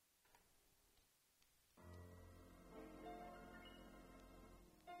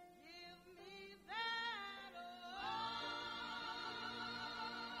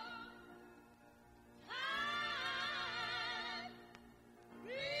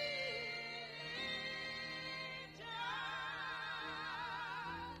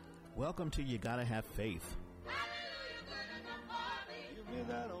Welcome to You Gotta Have Faith.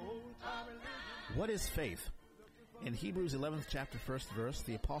 What is faith? In Hebrews 11th chapter, 1st verse,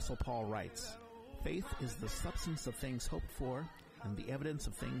 the Apostle Paul writes, "Faith is the substance of things hoped for and the evidence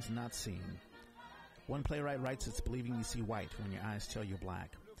of things not seen." One playwright writes, "It's believing you see white when your eyes tell you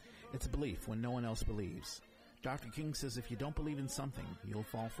black. It's belief when no one else believes." Dr. King says if you don't believe in something, you'll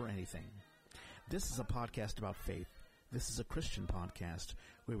fall for anything. This is a podcast about faith. This is a Christian podcast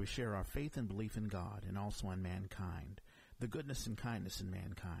where we share our faith and belief in God and also in mankind, the goodness and kindness in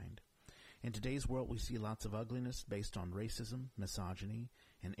mankind. In today's world, we see lots of ugliness based on racism, misogyny,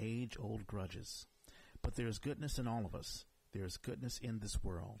 and age-old grudges. But there is goodness in all of us. There is goodness in this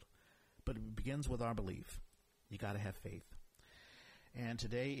world. But it begins with our belief. You got to have faith. And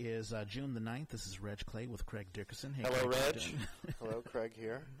today is June the 9th. This is Reg Clay with Craig Dickerson. Hey, hello, Craig. Reg. Hello, Craig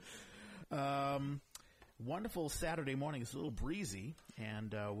here. Wonderful Saturday morning. It's a little breezy,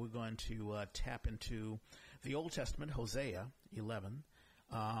 and we're going to tap into the Old Testament, Hosea 11.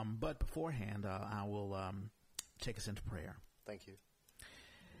 But beforehand, I will take us into prayer. Thank you.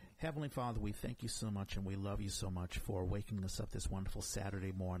 Heavenly Father, we thank you so much, and we love you so much for waking us up this wonderful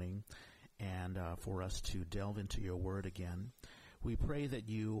Saturday morning and for us to delve into your word again. We pray that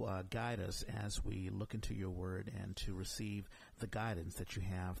you guide us as we look into your word and to receive the guidance that you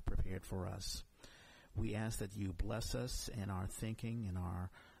have prepared for us. We ask that you bless us in our thinking and our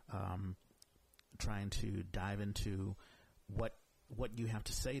trying to dive into what you have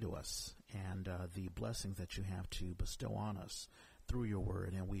to say to us and the blessings that you have to bestow on us through your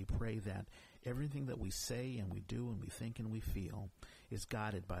word. And we pray that everything that we say and we do and we think and we feel is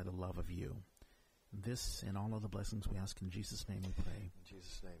guided by the love of you. This and all other blessings we ask in Jesus' name we pray. In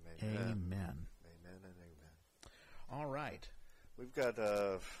Jesus' name, amen. Amen. Amen and amen. All right. We've got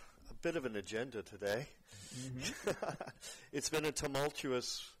a bit of an agenda today. Mm-hmm. It's been a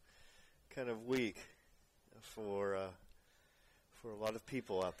tumultuous kind of week for a lot of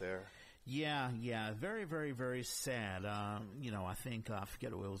people out there. Yeah, very, very, very sad. I think I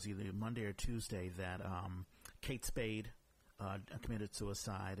forget what it was, either Monday or Tuesday that Kate Spade committed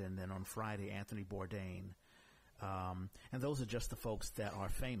suicide, and then on Friday Anthony Bourdain. And those are just the folks that are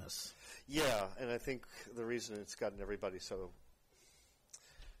famous. Yeah, and I think the reason it's gotten everybody so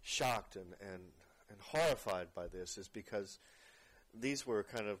shocked and horrified by this is because these were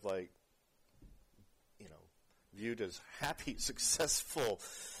kind of like, viewed as happy, successful,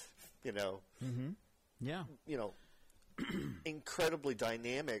 Mm-hmm. Yeah. Incredibly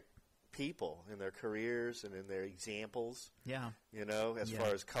dynamic people in their careers and in their examples. Yeah. As far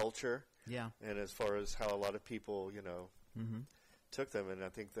as culture. Yeah. And as far as how a lot of people, mm-hmm. took them. And I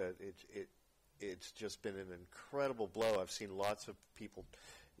think that it's just been an incredible blow. I've seen lots of people,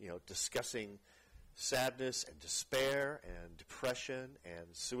 discussing sadness and despair and depression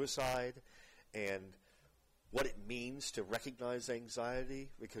and suicide and what it means to recognize anxiety,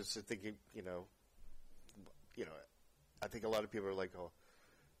 because I think I think a lot of people are like, "Oh,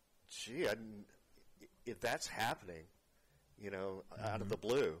 gee, if that's happening, mm-hmm. out of the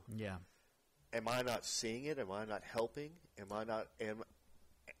blue, yeah, am I not seeing it? Am I not helping? Am I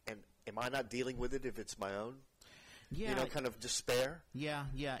not dealing with it if it's my own?" Yeah, kind of despair. Yeah,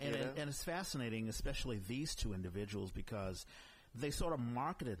 and it's fascinating, especially these two individuals, because they sort of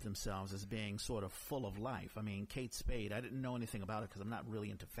marketed themselves as being sort of full of life. I mean, Kate Spade, I didn't know anything about it because I'm not really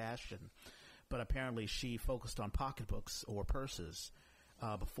into fashion, but apparently she focused on pocketbooks or purses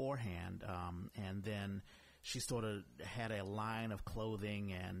beforehand, and then she sort of had a line of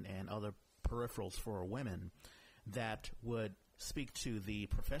clothing and other peripherals for women that would speak to the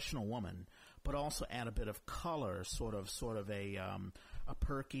professional woman, but also add a bit of color, sort of a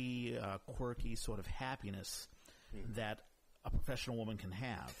perky, quirky sort of happiness that a professional woman can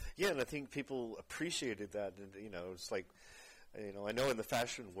have. Yeah, and I think people appreciated that. And, it's like, I know in the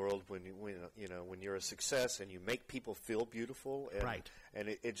fashion world when you're a success and you make people feel beautiful, and, right, and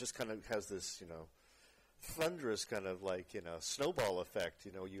it just kind of has this, thunderous kind of like, snowball effect.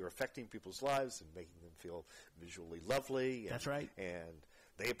 You're affecting people's lives and making them feel visually lovely. And, that's right. And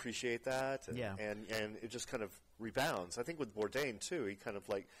they appreciate that. And, yeah. And it just kind of rebounds. I think with Bourdain, too, he kind of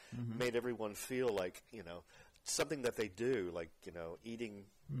like mm-hmm. made everyone feel like, something that they do, like, eating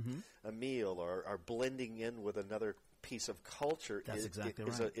mm-hmm. a meal or blending in with another piece of culture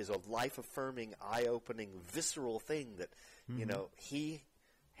is a life-affirming, eye-opening, visceral thing that, mm-hmm. He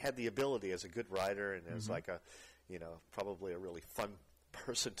had the ability as a good writer and as mm-hmm. like a, probably a really fun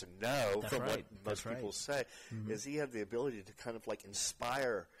person to know. That's from right. what most people say, mm-hmm. is he had the ability to kind of like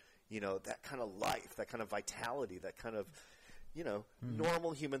inspire, that kind of life, that kind of vitality, that kind of, mm-hmm.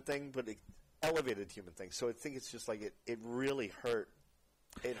 normal human thing, but elevated human thing. So I think it's just like it really hurt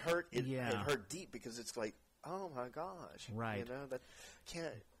it hurt. It hurt deep because it's like, oh my gosh, right? That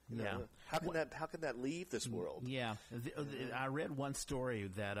can't. How can that leave this world? Yeah, I read one story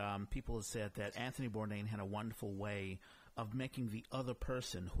that people have said that Anthony Bourdain had a wonderful way of making the other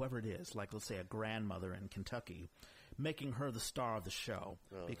person, whoever it is, like let's say a grandmother in Kentucky, making her the star of the show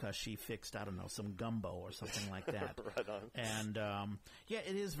because she fixed, I don't know, some gumbo or something like that. Right on. And,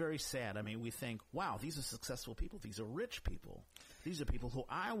 it is very sad. I mean, we think, wow, these are successful people. These are rich people. These are people who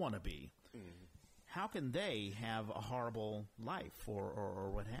I want to be. Mm-hmm. How can they have a horrible life or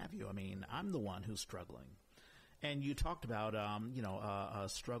what have you? I mean, I'm the one who's struggling. And you talked about, a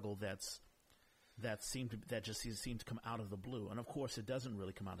struggle that just seemed to come out of the blue. And, of course, it doesn't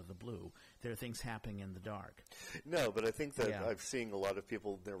really come out of the blue. There are things happening in the dark. No, but I think that I'm seeing a lot of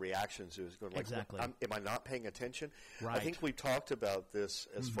people, their reactions is going like, exactly. Am I not paying attention? Right. I think we talked about this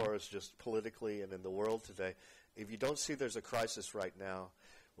as far as just politically and in the world today. If you don't see there's a crisis right now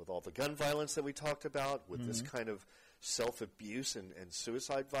with all the gun violence that we talked about, with this kind of self-abuse and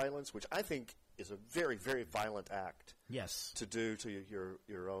suicide violence, which I think is a very, very violent act to do to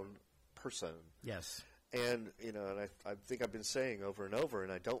your own person. Yes. And, and I think I've been saying over and over,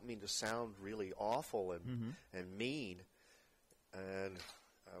 and I don't mean to sound really awful and mean, and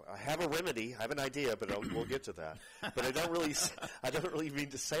I have a remedy, I have an idea, but we'll get to that. But I don't really mean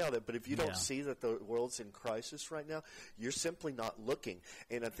to say all that, but if you don't see that the world's in crisis right now, you're simply not looking.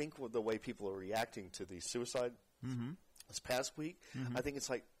 And I think with the way people are reacting to the suicide this past week, I think it's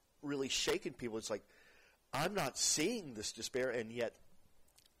like really shaking people. It's like, I'm not seeing this despair, and yet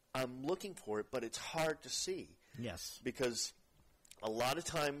I'm looking for it, but it's hard to see. Yes. Because a lot of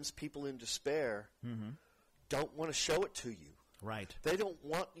times people in despair don't want to show it to you. Right. They don't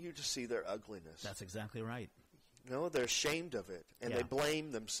want you to see their ugliness. That's exactly right. No, they're ashamed of it, and they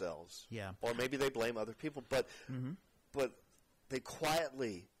blame themselves. Yeah. Or maybe they blame other people, but they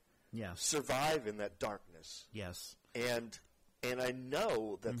quietly survive in that darkness. Yes. And I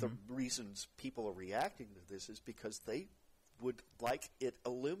know that the reasons people are reacting to this is because they would like it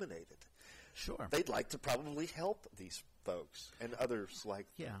illuminated. Sure. They'd like to probably help these folks and others like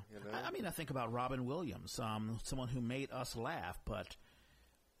I mean, I think about Robin Williams, someone who made us laugh, but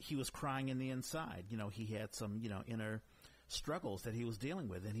he was crying in the inside. He had some, inner struggles that he was dealing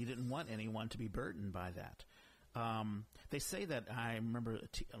with, and he didn't want anyone to be burdened by that. They say that, I remember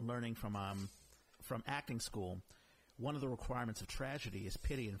learning from acting school, one of the requirements of tragedy is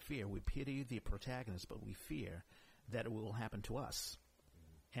pity and fear. We pity the protagonist, but we fear that it will happen to us.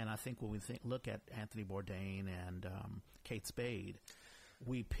 And I think when we look at Anthony Bourdain and Kate Spade,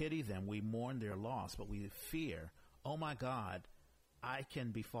 we pity them, we mourn their loss, but we fear, oh my God, I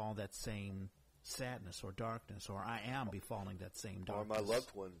can befall that same sadness or darkness, or I am befalling that same darkness. Or my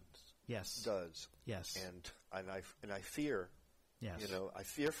loved one does. Yes. And I fear, yes. I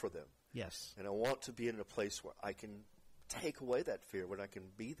fear for them. Yes. And I want to be in a place where I can take away that fear, when I can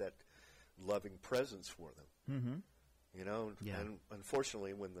be that loving presence for them. Mm-hmm. And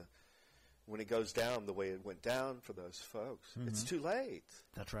unfortunately, when it goes down the way it went down for those folks, it's too late.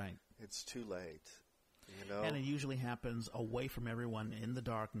 That's right. It's too late. And it usually happens away from everyone in the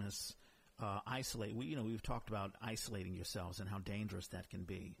darkness. Isolate. We've talked about isolating yourselves and how dangerous that can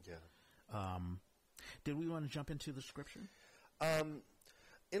be. Yeah. Did we want to jump into the scripture?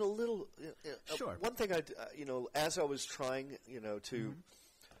 In a little. Sure. One thing as I was trying, to.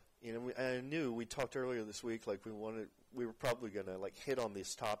 I knew we talked earlier this week, like we were probably going to hit on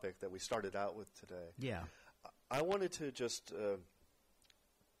this topic that we started out with today. Yeah. I wanted to just,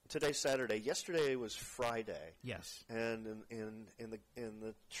 today's Saturday, yesterday was Friday. Yes. And in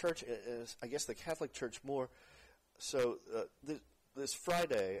the church, I guess the Catholic Church more, so this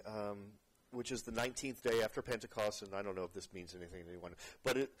Friday, which is the 19th day after Pentecost, and I don't know if this means anything to anyone,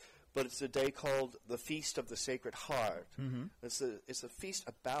 but it's a day called the Feast of the Sacred Heart. Mm-hmm. It's a feast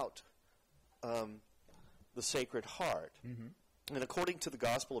about the Sacred Heart. Mm-hmm. And according to the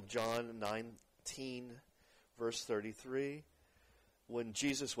Gospel of John 19, verse 33, when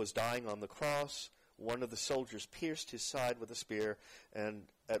Jesus was dying on the cross, one of the soldiers pierced his side with a spear, and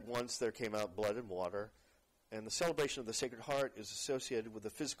at once there came out blood and water. And the celebration of the Sacred Heart is associated with a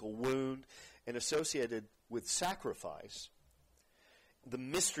physical wound and associated with sacrifice. The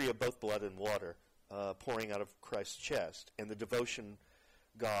mystery of both blood and water pouring out of Christ's chest, and the devotion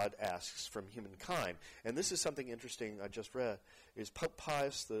God asks from humankind. And this is something interesting I just read, is Pope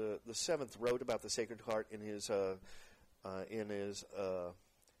Pius the Seventh wrote about the Sacred Heart in his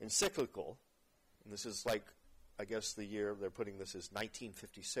encyclical. And this is I guess the year they're putting this is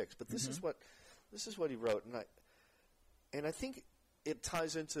 1956. But this is what he wrote, and I think it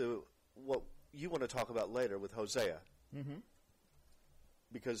ties into what you want to talk about later with Hosea. Mm-hmm.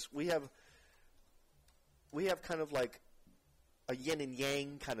 because we have kind of like a yin and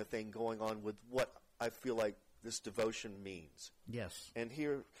yang kind of thing going on with what I feel like this devotion means. Yes. And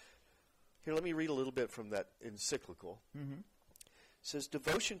here, let me read a little bit from that encyclical. Mm-hmm. It says,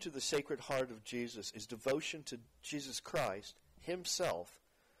 devotion to the Sacred Heart of Jesus is devotion to Jesus Christ himself,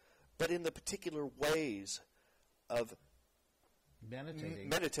 but in the particular ways of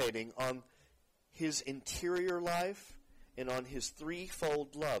meditating on his interior life and on his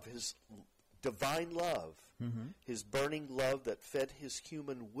threefold love, his divine love, his burning love that fed his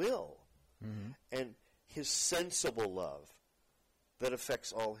human will, and his sensible love that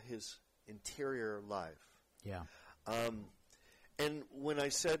affects all his interior life. Yeah. And when I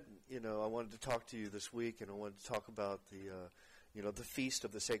said, I wanted to talk to you this week, and I wanted to talk about the Feast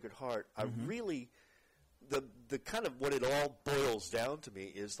of the Sacred Heart, I really, the kind of what it all boils down to me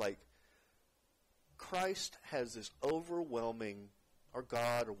is like, Christ has this overwhelming, or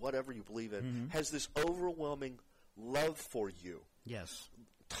God, or whatever you believe in, has this overwhelming love for you. Yes.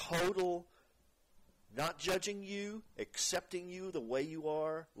 Total, not judging you, accepting you the way you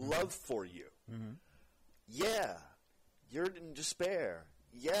are, love for you. Yeah, you're in despair.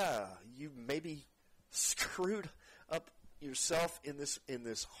 Yeah, you maybe screwed up yourself in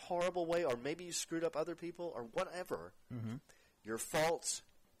this horrible way, or maybe you screwed up other people, or whatever. Your faults,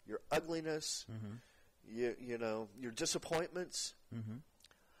 your ugliness, your disappointments.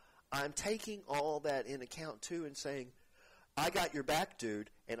 I'm taking all that in account too, and saying, I got your back, dude,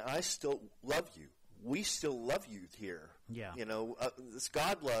 and I still love you. We still love you here. Yeah. This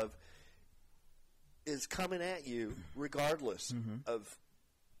God love is coming at you regardless of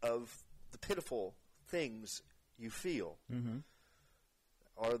the pitiful things you feel,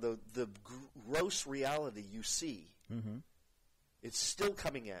 or the gross reality you see. It's still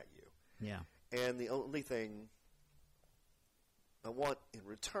coming at you. Yeah. And the only thing I want in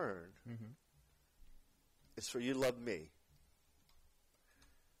return is for you to love me.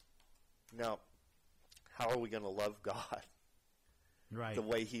 Now, how are we going to love God the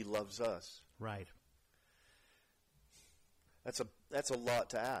way he loves us? Right. That's a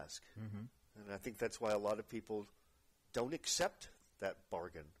lot to ask. And I think that's why a lot of people don't accept that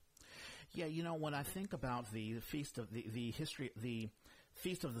bargain. Yeah, when I think about the feast of the history, the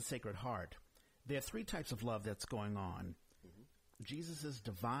Feast of the Sacred Heart, there are three types of love that's going on. Jesus'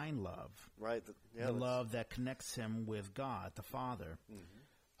 divine love, right? The love that connects him with God, the Father.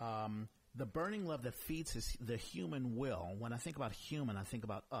 The burning love that feeds the human will. When I think about human, I think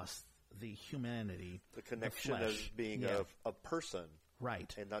about us, the humanity, the connection the of being a person,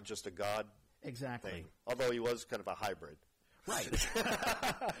 right, and not just a God. Exactly. Thing. Although he was kind of a hybrid. Right.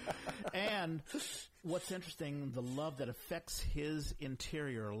 And what's interesting, the love that affects his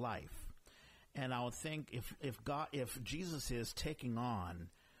interior life. And I would think if Jesus is taking on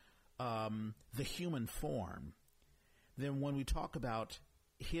the human form, then when we talk about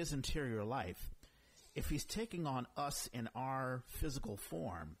his interior life, if he's taking on us in our physical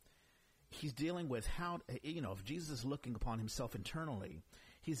form, he's dealing with if Jesus is looking upon himself internally,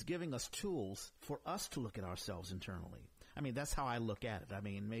 he's giving us tools for us to look at ourselves internally. I mean, that's how I look at it. I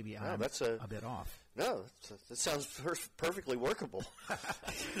mean, maybe I'm a bit off. No, that sounds perfectly workable.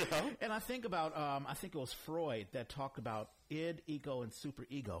 And I think about, I think it was Freud that talked about id, ego, and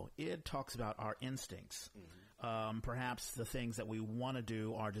superego. Id talks about our instincts, perhaps the things that we want to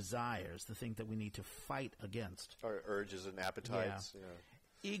do, our desires, the things that we need to fight against. Our urges and appetites. Yeah.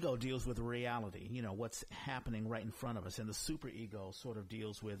 Ego deals with reality, what's happening right in front of us. And the superego sort of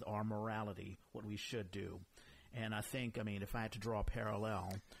deals with our morality, what we should do. And I think, if I had to draw a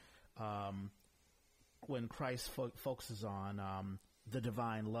parallel, when Christ focuses on the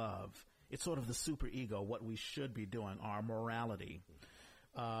divine love, it's sort of the superego, what we should be doing, our morality.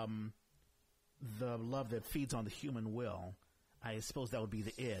 The love that feeds on the human will, I suppose that would be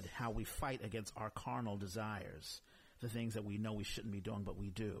the id, how we fight against our carnal desires, the things that we know we shouldn't be doing, but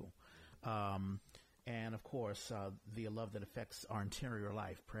we do. And, of course, the love that affects our interior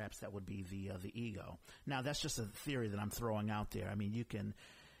life, perhaps that would be the ego. Now, that's just a theory that I'm throwing out there. I mean, you can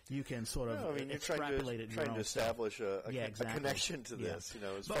sort of extrapolate it. Trying to establish a connection to this,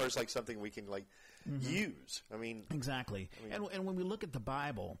 as far as like something we can use. Exactly. And when we look at the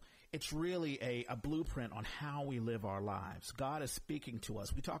Bible, it's really a blueprint on how we live our lives. God is speaking to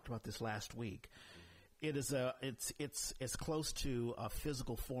us. We talked about this last week. It is it's as close to a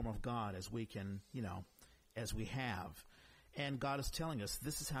physical form of God as we can, as we have. And God is telling us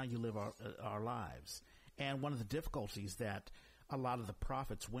this is how you live our lives. And one of the difficulties that a lot of the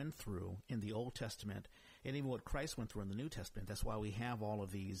prophets went through in the Old Testament, and even what Christ went through in the New Testament, that's why we have all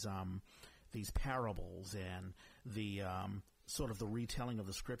of these parables and the sort of the retelling of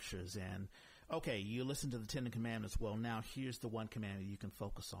the scriptures. And, okay, you listen to the Ten Commandments. Well, now here's the one commandment you can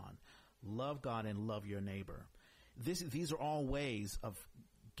focus on. Love God and love your neighbor. These are all ways of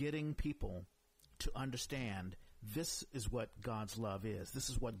getting people to understand this is what God's love is. This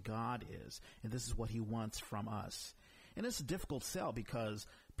is what God is. And this is what he wants from us. And it's a difficult sell because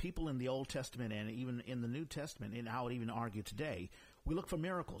people in the Old Testament and even in the New Testament, and I would even argue today, we look for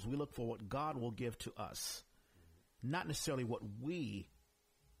miracles. We look for what God will give to us, not necessarily what we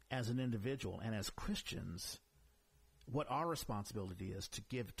as an individual and as Christians, what our responsibility is to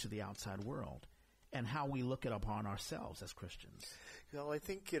give to the outside world and how we look it upon ourselves as Christians. I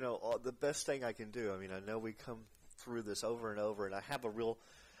think, the best thing I can do, I know we come through this over and over, and I have a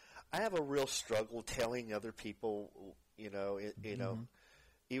real struggle telling other people,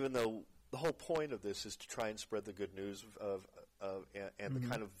 even though the whole point of this is to try and spread the good news of and the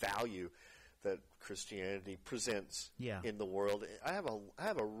kind of value that Christianity presents in the world. I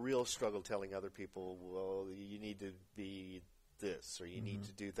have a real struggle telling other people, well, you need to be this, or you need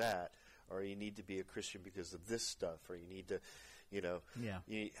to do that, or you need to be a Christian because of this stuff, or you need to,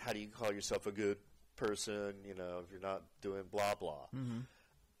 how do you call yourself a good person, if you're not doing blah, blah.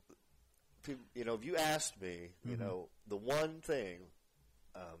 If you asked me, the one thing,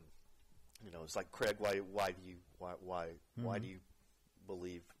 it's like, Craig, why do you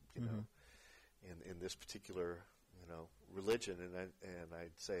believe, in this particular, religion? And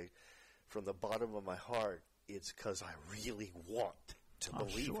I'd say, from the bottom of my heart, it's because I really want to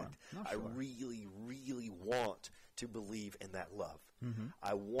believe it. I really, really want to believe in that love.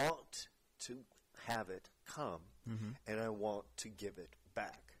 I want to have it come, and I want to give it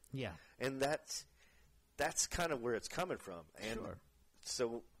back. Yeah. And that's kind of where it's coming from. And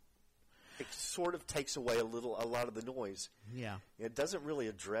so it sort of takes away a lot of the noise. Yeah. It doesn't really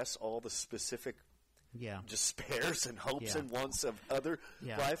address all the specific despairs and hopes and wants of other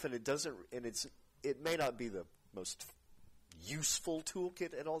life, and it may not be the most useful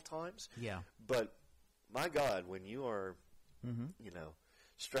toolkit at all times. Yeah. But my God, when you are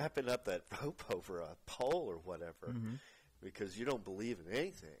strapping up that rope over a pole or whatever because you don't believe in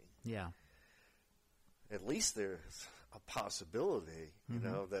anything. Yeah. At least there's a possibility,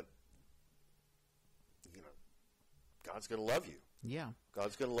 that God's going to love you. Yeah.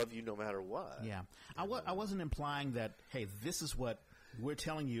 God's going to love you no matter what. Yeah. I wasn't implying that, hey, this is what we're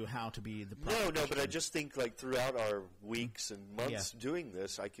telling you how to be the No, but I just think like throughout our weeks and months doing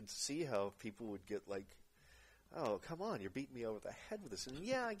this, I could see how people would get like, oh, come on, you're beating me over the head with this. And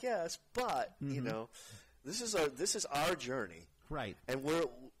yeah, I guess, but, this is our journey. Right. And we're,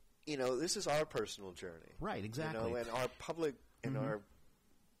 this is our personal journey. Right, exactly. And our public and our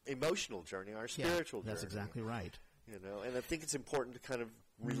emotional journey, our spiritual journey. That's exactly right. And I think it's important to kind of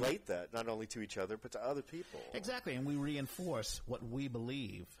relate that not only to each other but to other people. Exactly, and we reinforce what we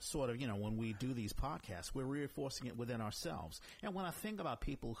believe. Sort of, when we do these podcasts, we're reinforcing it within ourselves. And when I think about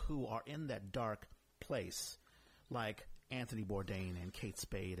people who are in that dark place, like Anthony Bourdain and Kate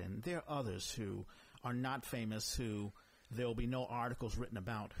Spade, and there are others who are not famous, who there will be no articles written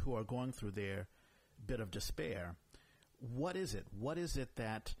about, who are going through their bit of despair. What is it? What is it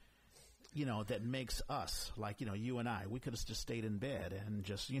that that makes us, like, you and I, we could have just stayed in bed and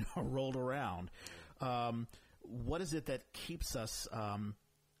just, rolled around. What is it that keeps us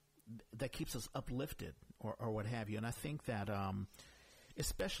uplifted or what have you? And I think that,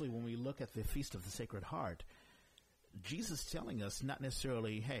 especially when we look at the Feast of the Sacred Heart, Jesus telling us not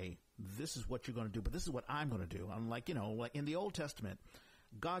necessarily, hey, this is what you're going to do, but this is what I'm going to do. I'm like, like in the Old Testament,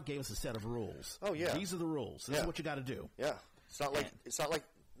 God gave us a set of rules. Oh, yeah. These are the rules. This is what you got to do. Yeah. It's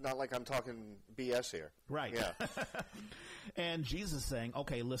not like I'm talking BS here. Right. Yeah. And Jesus saying,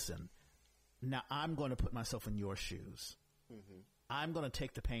 okay, listen, now I'm going to put myself in your shoes. I'm going to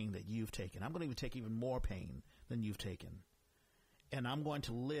take the pain that you've taken. I'm going to even take even more pain than you've taken. And I'm going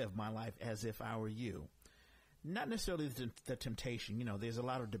to live my life as if I were you. Not necessarily the temptation. There's a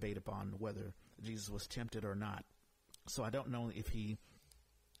lot of debate upon whether Jesus was tempted or not. So I don't know if he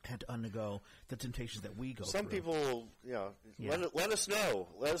had to undergo the temptations that we go through. Some people, let us know.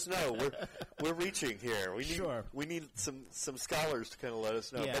 Let us know. We're reaching here. We need some scholars to kind of let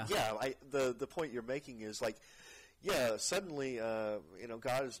us know. Yeah. But the point you're making is like, suddenly,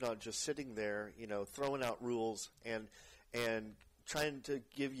 God is not just sitting there, throwing out rules and trying to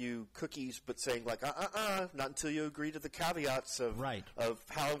give you cookies, but saying like, not until you agree to the caveats of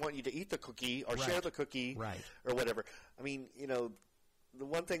how I want you to eat the cookie or share the cookie or whatever. I mean, the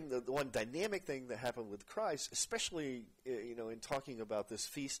one dynamic thing that happened with Christ, especially, in talking about this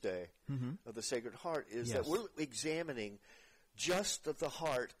feast day of the Sacred Heart, is that we're examining just the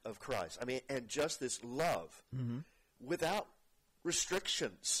heart of Christ. I mean, and just this love without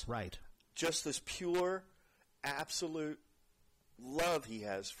restrictions. Right. Just this pure, absolute love he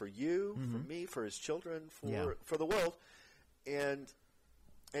has for you, for me, for his children, for the world. And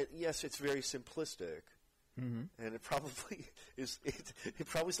yes, it's very simplistic. And it probably is. It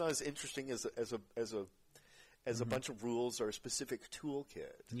probably is not as interesting as a bunch of rules or a specific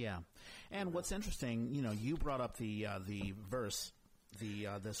toolkit. Yeah, and what's interesting, you brought up the verse,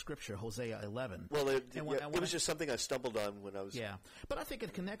 the scripture, Hosea 11. Well, it was just something I stumbled on when I was. Yeah, but I think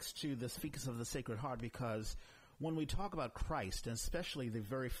it connects to this Feast of the Sacred Heart, because when we talk about Christ, and especially the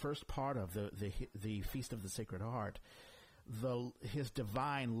very first part of the Feast of the Sacred Heart, his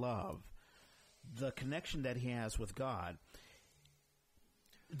divine love, the connection that he has with God.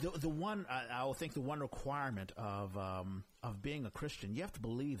 The one requirement of being a Christian, you have to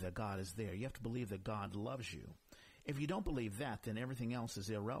believe that God is there. You have to believe that God loves you. If you don't believe that, then everything else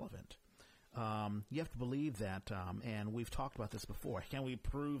is irrelevant. You have to believe that, and we've talked about this before. Can we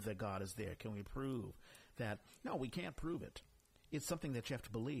prove that God is there? Can we prove that? No, we can't prove it. It's something that you have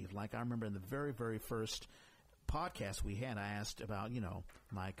to believe. Like I remember in the very, very first podcast we had, I asked about,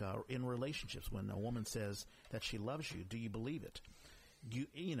 in relationships, when a woman says that she loves you, do you believe it?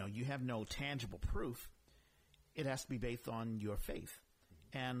 You have no tangible proof. It has to be based on your faith,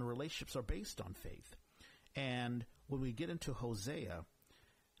 and relationships are based on faith. And when we get into Hosea,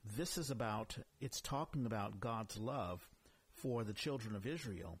 it's talking about God's love for the children of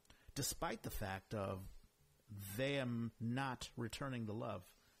Israel, despite the fact of them not returning the love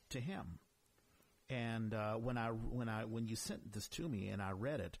to him. And when you sent this to me and I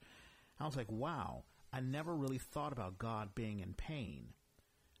read it, I was like, wow, I never really thought about God being in pain.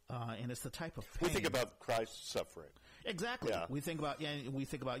 And it's the type of pain. We think about Christ's suffering. Exactly. Yeah. We think about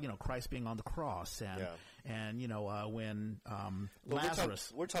Christ being on the cross, and when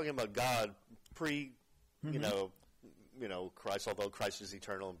Lazarus. We're talking about God pre, Christ. Although Christ is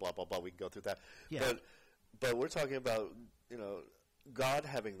eternal and blah blah blah, we can go through that. Yeah. But we're talking about God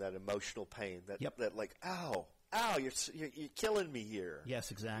having that emotional pain, that like, ow, you're killing me here.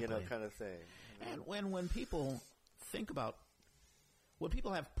 Yes, exactly. Kind of thing. And when people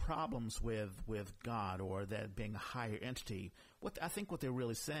have problems with God or that being a higher entity, I think what they're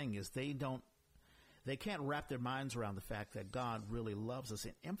really saying is they can't wrap their minds around the fact that God really loves us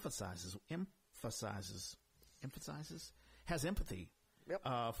and has empathy.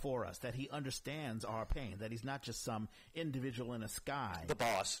 Yep. For us, that he understands our pain, that he's not just some individual in the sky. The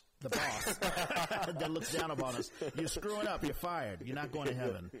boss that looks down upon us. You're screwing up. You're fired. You're not going to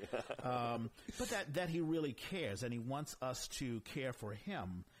heaven. But that he really cares, and he wants us to care for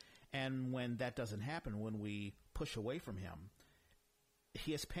him. And when that doesn't happen, when we push away from him,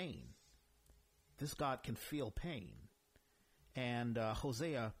 he has pain. This God can feel pain. And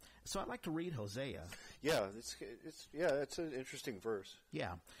Hosea. So I'd like to read Hosea. Yeah, it's an interesting verse.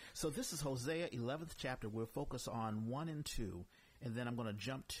 Yeah. So this is Hosea 11th chapter. We'll focus on 1 and 2, and then I'm going to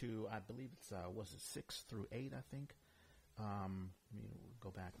jump to, I believe it's 6 through 8, I think. Let me go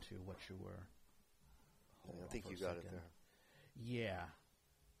back to what you were. I think you got it there. Yeah.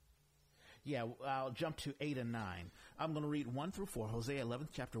 Yeah, I'll jump to 8 and 9. I'm going to read 1 through 4, Hosea 11th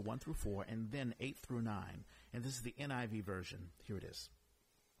chapter 1 through 4, and then 8 through 9. And this is the NIV version. Here it is.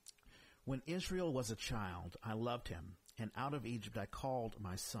 When Israel was a child, I loved him, and out of Egypt I called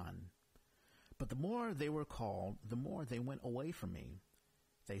my son. But the more they were called, the more they went away from me.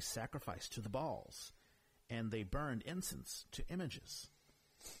 They sacrificed to the Baals, and they burned incense to images.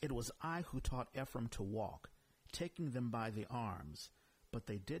 It was I who taught Ephraim to walk, taking them by the arms, but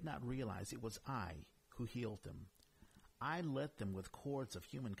they did not realize it was I who healed them. I led them with cords of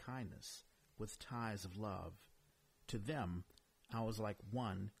human kindness, with ties of love. To them I was like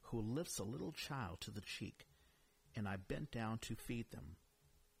one who lifts a little child to the cheek, and I bent down to feed them.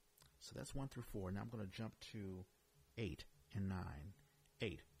 So that's 1 through 4. Now I'm going to jump to 8 and 9.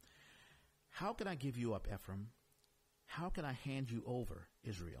 8. How can I give you up, Ephraim? How can I hand you over,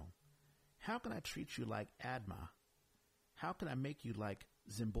 Israel? How can I treat you like Admah? How can I make you like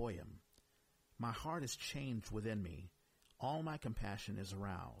Zimboim? My heart is changed within me. All my compassion is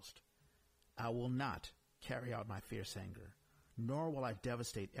aroused. I will not carry out my fierce anger, nor will I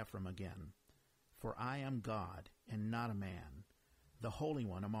devastate Ephraim again. For I am God and not a man, the Holy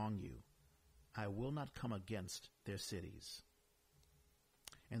One among you. I will not come against their cities.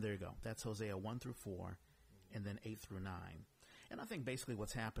 And there you go. That's Hosea 1 through 4, and then 8 through 9. And I think basically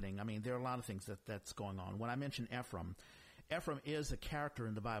what's happening, there are a lot of things that's going on. When I mention Ephraim is a character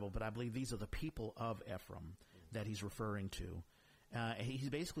in the Bible, but I believe these are the people of Ephraim that he's referring to. He's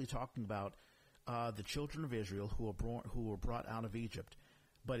basically talking about the children of Israel who were brought out of Egypt.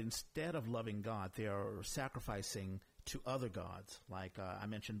 But instead of loving God, they are sacrificing to other gods, like I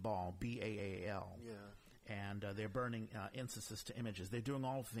mentioned Baal, Baal. Yeah. And they're burning incenses to images. They're doing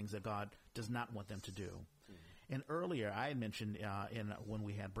all the things that God does not want them to do. And earlier, I had mentioned when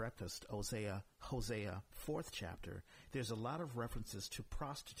we had breakfast, Hosea 4th chapter, there's a lot of references to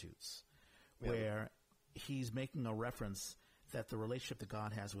prostitutes, where he's making a reference that the relationship that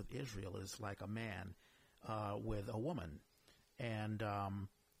God has with Israel is like a man with a woman. And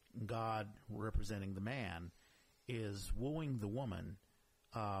God, representing the man, is wooing the woman,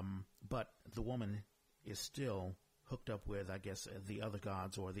 but the woman is still hooked up with, I guess, the other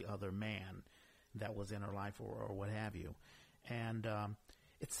gods or the other man that was in her life or what have you. And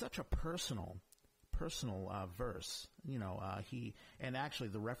it's such a personal verse. And actually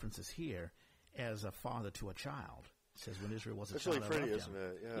the reference is here as a father to a child. It says when Israel was a child. It's really pretty, isn't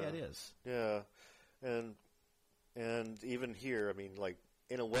it? Yeah, it is. Yeah. And even here, I mean, like,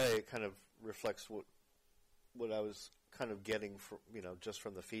 in a way, it kind of reflects what I was kind of getting from, just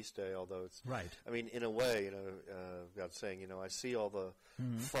from the feast day, although it's right. I mean, in a way, God's saying, I see all the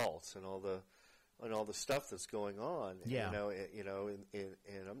faults and all the stuff that's going on. Yeah.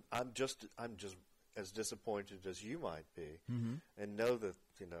 And I'm just as disappointed as you might be, and know that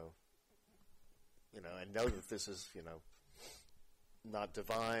and know that this is not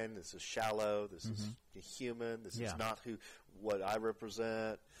divine. This is shallow. This is human. This is not what I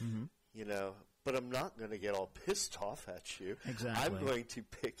represent. But I'm not going to get all pissed off at you. Exactly. I'm going to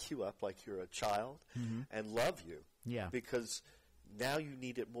pick you up like you're a child and love you. Yeah. Because now you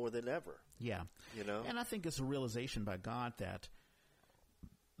need it more than ever. Yeah. And I think it's a realization by God that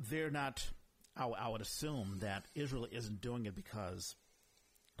they're not, I would assume that Israel isn't doing it because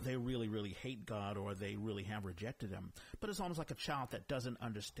they really, really hate God or they really have rejected him. But it's almost like a child that doesn't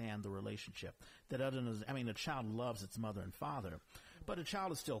understand the relationship. A child loves its mother and father, but a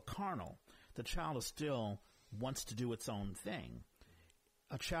child is still carnal. The child is still wants to do its own thing.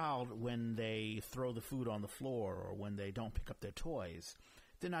 A child, when they throw the food on the floor or when they don't pick up their toys,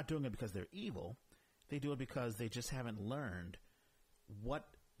 they're not doing it because they're evil. They do it because they just haven't learned what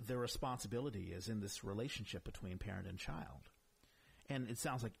their responsibility is in this relationship between parent and child. And it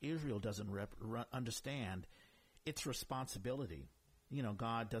sounds like Israel doesn't understand its responsibility.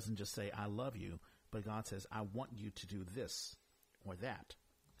 God doesn't just say, I love you, but God says, I want you to do this or that.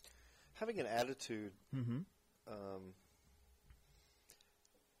 Having an attitude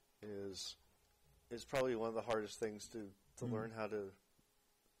is probably one of the hardest things to learn how to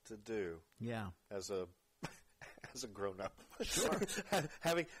do. Yeah. As a grown up. Sure.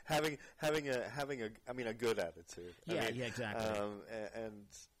 having a good attitude. Yeah, exactly.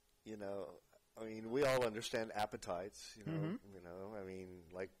 We all understand appetites,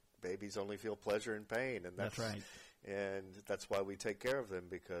 like babies only feel pleasure and pain, and that's right. And that's why we take care of them,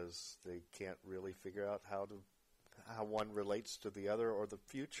 because they can't really figure out how one relates to the other or the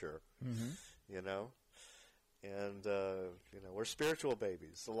future, And we're spiritual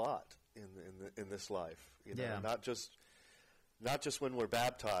babies a lot in this life, not just when we're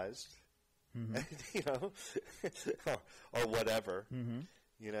baptized, or whatever,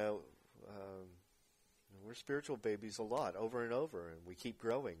 we're spiritual babies a lot, over and over, and we keep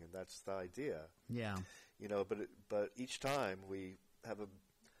growing, and that's the idea. Yeah. But each time we have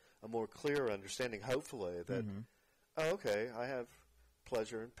a more clear understanding, hopefully, that, okay, I have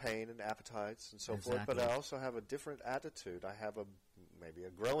pleasure and pain and appetites and so forth, but I also have a different attitude. I have maybe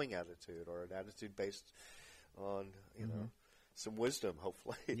a growing attitude, or an attitude based on, some wisdom,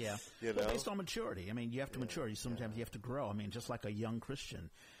 hopefully. Yeah. Well, based on maturity. You have to mature. Sometimes you have to grow. Just like a young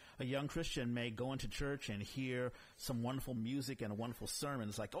Christian. A young Christian may go into church and hear some wonderful music and a wonderful sermon.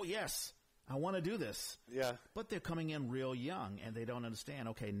 It's like, oh, yes, I want to do this. Yeah. But they're coming in real young, and they don't understand,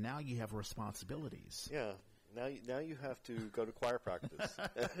 okay, now you have responsibilities. Yeah. Now you have to go to choir practice.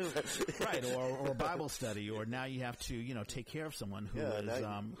 Right, or Bible study, or now you have to, take care of someone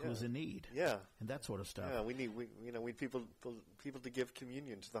who's in need. Yeah. And that sort of stuff. Yeah, we need people to give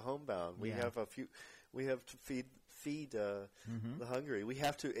communion to the homebound. We have to feed the hungry. We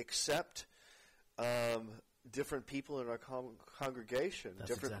have to accept different people in our congregation, That's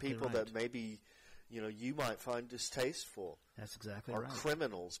different exactly people right. that maybe you might find distasteful. That's exactly are right.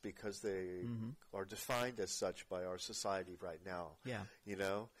 criminals because they are defined as such by our society right now. Yeah.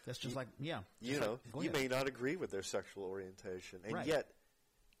 That's just you may not agree with their sexual orientation, and yet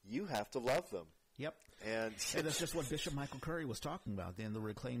you have to love them. Yep. And that's just what Bishop Michael Curry was talking about in the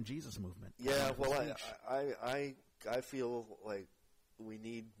Reclaim Jesus movement. Yeah, well, I feel like we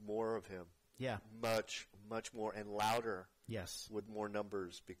need more of him. Yeah. Much more, and louder. Yes. With more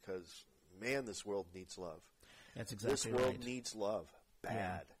numbers, because, man, this world needs love. That's exactly right. This world needs love.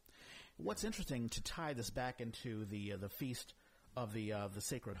 Bad. What's interesting, to tie this back into the feast of the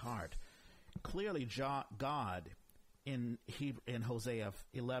Sacred Heart, clearly God in Hosea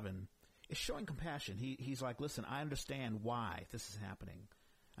 11 is showing compassion. He's like, listen, I understand why this is happening.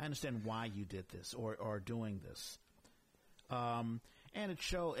 I understand why you did this or are doing this. And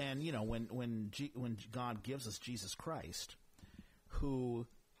when God gives us Jesus Christ, who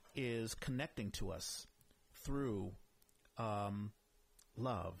is connecting to us through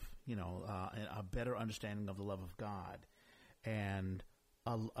love, a better understanding of the love of God, and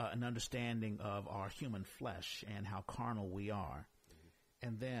an understanding of our human flesh and how carnal we are,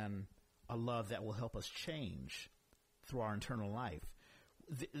 and then a love that will help us change through our internal life.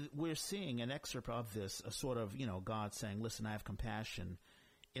 We're seeing an excerpt of this, a sort of, God saying, listen, I have compassion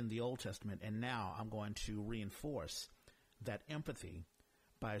in the Old Testament, and now I'm going to reinforce that empathy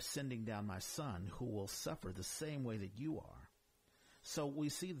by sending down my son who will suffer the same way that you are. So we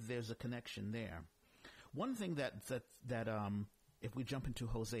see there's a connection there. One thing that if we jump into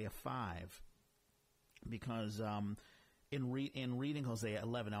Hosea 5, because in reading Hosea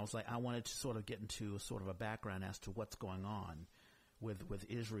 11, I wanted to sort of get into sort of a background as to what's going on with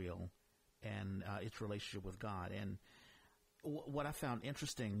Israel and its relationship with God. And what I found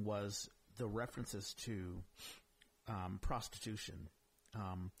interesting was the references to prostitution.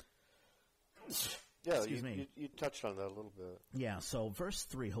 You touched on that a little bit. Yeah, so verse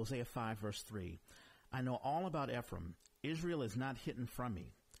 3, Hosea 5, verse 3. I know all about Ephraim. Israel is not hidden from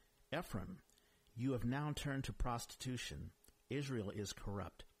me. Ephraim, you have now turned to prostitution. Israel is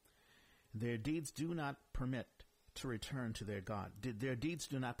corrupt. Their deeds do not permit to return to their God. Their deeds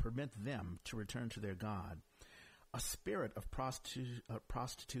do not permit them to return to their God. A spirit of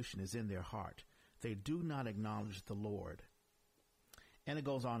prostitution is in their heart. They do not acknowledge the Lord. And it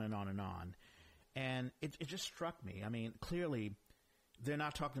goes on and on and on. And it just struck me. I mean, clearly, they're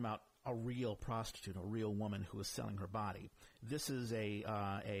not talking about a real prostitute, a real woman who is selling her body. This is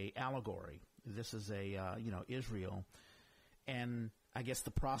a allegory. This is Israel. And I guess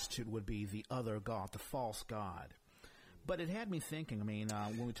the prostitute would be the other god, the false god. But it had me thinking,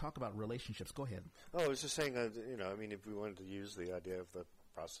 when we talk about relationships, go ahead. Oh, I was just saying, if we wanted to use the idea of the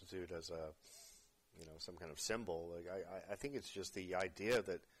prostitute as some kind of symbol, I think it's just the idea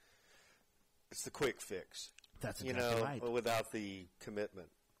that it's the quick fix. That's exactly right. Without the commitment.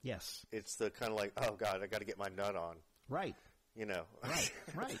 Yes. It's the kind of like, oh God, I got to get my nut on. Right. Right.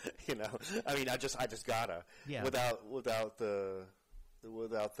 Right. I just gotta. Yeah. Without the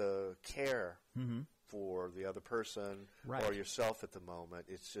care for the other person right. or yourself at the moment,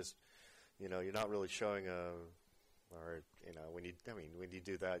 it's just, you're not really showing when you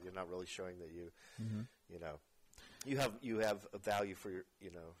do that, you're not really showing that you have a value for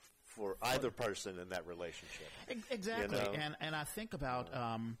for either person in that relationship. Exactly. And I think about,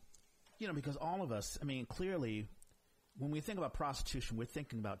 because all of us, clearly, when we think about prostitution, we're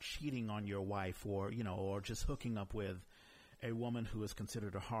thinking about cheating on your wife or just hooking up with a woman who is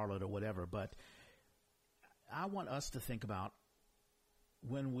considered a harlot or whatever. But I want us to think about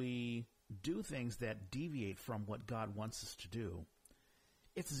when we do things that deviate from what God wants us to do,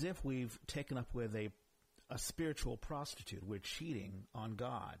 it's as if we've taken up with a spiritual prostitute. We're cheating on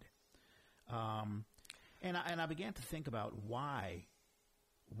God. And I began to think about why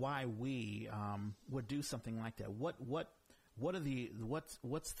we would do something like that. What's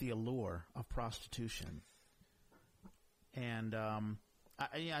the allure of prostitution? And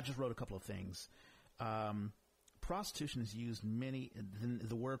I just wrote a couple of things. Prostitution is used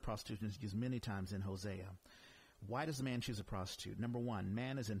the word prostitution is used many times in Hosea. Why does a man choose a prostitute? Number one,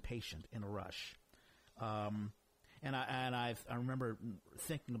 man is impatient, in a rush. And I remember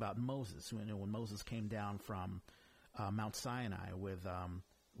thinking about Moses when Moses came down from Mount Sinai with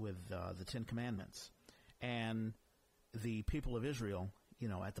the Ten Commandments, and the people of Israel,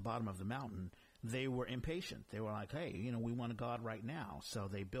 at the bottom of the mountain, they were impatient. They were like, "Hey, we want a God right now." So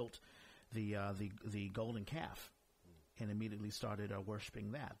they built the golden calf and immediately started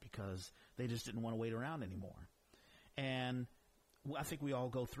worshiping that because they just didn't want to wait around anymore. And I think we all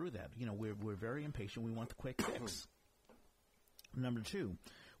go through that. We're very impatient. We want the quick fix. Number two,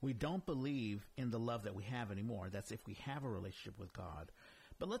 we don't believe in the love that we have anymore. That's if we have a relationship with God.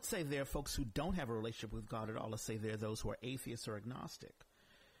 But let's say there are folks who don't have a relationship with God at all. Let's say there are those who are atheists or agnostic.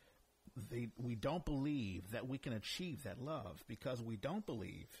 We don't believe that we can achieve that love because we don't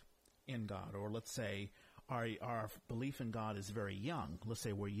believe in God. Or let's say our belief in God is very young. Let's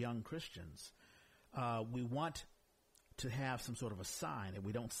say we're young Christians. We want to have some sort of a sign, and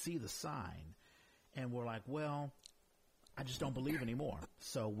we don't see the sign. And we're like, well, I just don't believe anymore.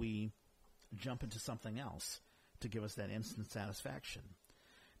 So we jump into something else to give us that instant satisfaction.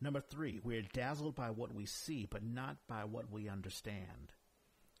 Number 3, we're dazzled by what we see, but not by what we understand.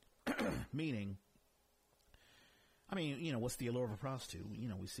 Meaning, what's the allure of a prostitute?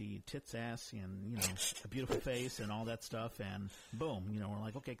 We see tits, ass, and, a beautiful face and all that stuff, and boom, we're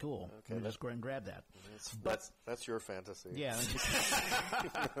like, okay, cool. Okay, We'll just go ahead and grab that. That's your fantasy. Yeah.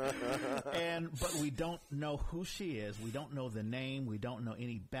 But we don't know who she is. We don't know the name. We don't know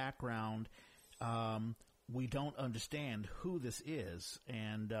any background. We don't understand who this is.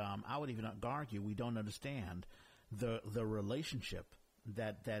 And I would even argue we don't understand the relationship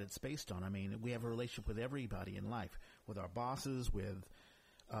that it's based on. I mean, we have a relationship with everybody in life, with our bosses, with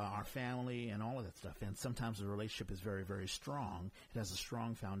our family, and all of that stuff. And sometimes the relationship is very, very strong. It has a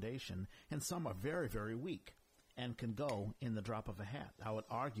strong foundation. And some are very, very weak and can go in the drop of a hat. I would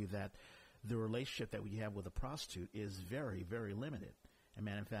argue that the relationship that we have with a prostitute is very, very limited. And,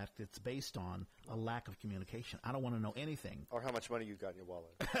 man, in fact, it's based on a lack of communication. I don't want to know anything. Or how much money you got in your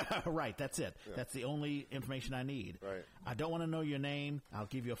wallet. Right, that's it. Yeah. That's the only information I need. Right. I don't want to know your name. I'll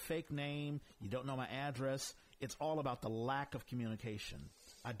give you a fake name. You don't know my address. It's all about the lack of communication.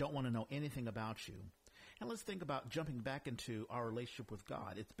 I don't want to know anything about you. And let's think about jumping back into our relationship with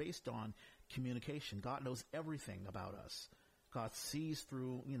God. It's based on communication. God knows everything about us. God sees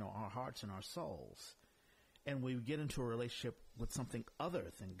through, our hearts and our souls. And we get into a relationship with something other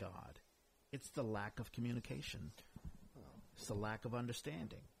than God. It's the lack of communication. It's the lack of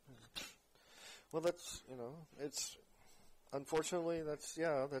understanding. Well, that's, it's, unfortunately, that's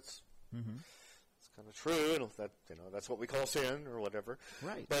it's kind of true. And that, that's what we call sin or whatever.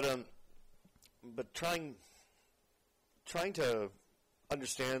 Right. But trying to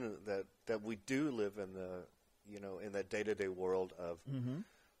understand that we do live in the, in that day-to-day world of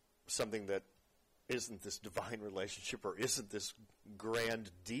something that isn't this divine relationship or isn't this grand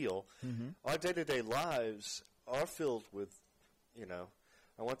deal. Our day-to-day lives are filled with,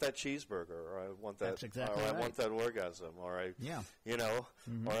 I want that cheeseburger, or I want that, That's exactly or I right. want that orgasm, or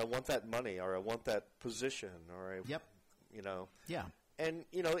or I want that money, or I want that position, or Yeah. And,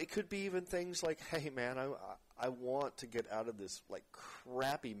 it could be even things like, hey, man, I want to get out of this, like,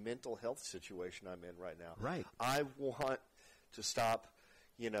 crappy mental health situation I'm in right now. Right. I want to stop,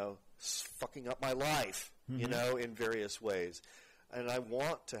 fucking up my life, in various ways. And I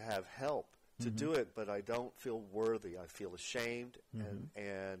want to have help to do it, but I don't feel worthy. I feel ashamed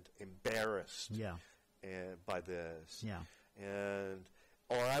and embarrassed by this. Yeah. And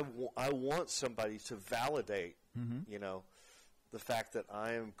I want somebody to validate, the fact that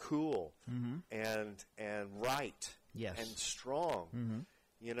I am cool and right and strong.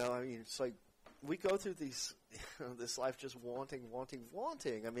 It's like we go through this life just wanting.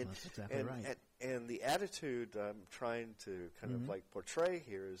 I mean, that's exactly right. And the attitude I'm trying to kind of like portray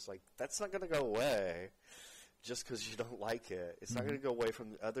here is like, that's not going to go away just because you don't like it. It's not going to go away from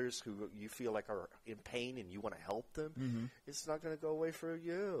others who you feel like are in pain and you want to help them. It's not going to go away for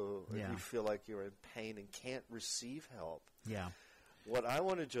you if you feel like you're in pain and can't receive help. Yeah. What I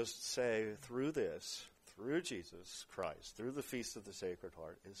want to just say through this, through Jesus Christ, through the Feast of the Sacred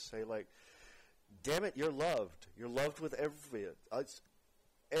Heart, is say, like, damn it, you're loved. You're loved with everything.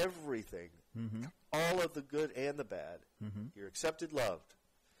 All of the good and the bad. You're accepted, loved.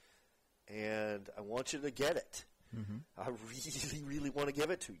 And I want you to get it. I really, really want to give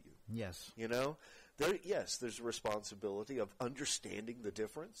it to you. Yes. There's a responsibility of understanding the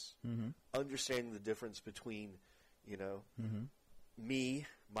difference. Understanding the difference between, me,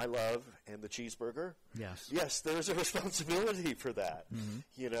 my love, and the cheeseburger. Yes. Yes, there's a responsibility for that.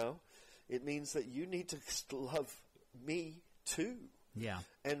 It means that you need to love me too. Yeah.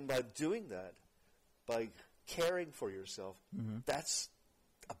 And by doing that, by caring for yourself, that's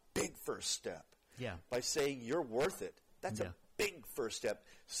a big first step. Yeah. By saying you're worth it, that's a big first step.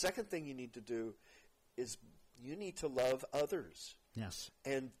 Second thing you need to do is you need to love others. Yes.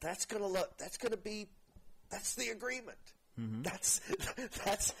 And that's the agreement. That's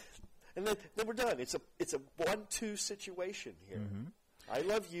and then we're done. It's a 1-2 situation here. I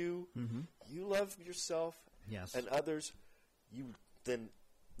love you. You love yourself. Yes. And others.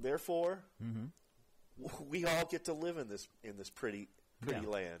 Therefore, we all get to live in this pretty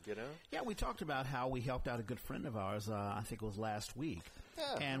land. Yeah, we talked about how we helped out a good friend of ours. I think it was last week,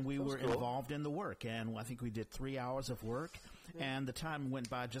 and we were involved in the work. And I think we did 3 hours of work, and the time went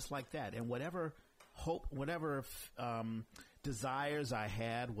by just like that. And whatever hope, whatever desires I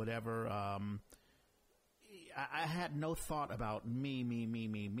had, whatever I had no thought about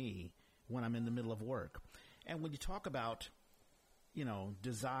me when I'm in the middle of work. And when you talk about,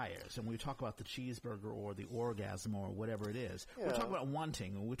 desires, and we talk about the cheeseburger or the orgasm or whatever it is, we're talking about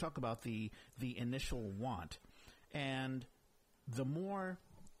wanting, and we talk about the initial want. And the more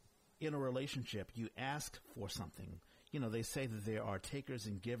in a relationship, you ask for something. You know, they say that there are takers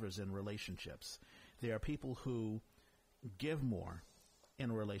and givers in relationships. There are people who give more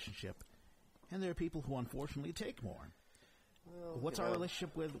in a relationship, and there are people who unfortunately take more. Well, What's our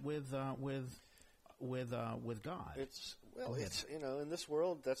relationship with God? It's in this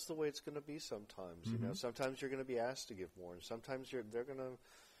world, that's the way it's going to be sometimes. You know, sometimes you're going to be asked to give more, and sometimes they're going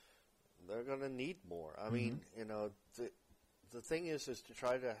to need more. I mean, you know, the thing is to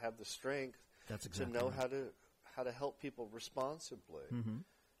try to have the strength to know how to help people responsibly.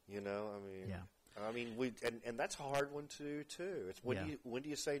 You know, I mean, we and that's a hard one to do too. It's when do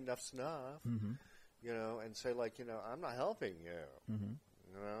you say enough's enough? You know, and say, like, you know, I'm not helping you.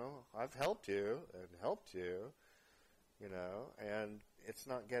 You know, I've helped you and helped you. You know, and it's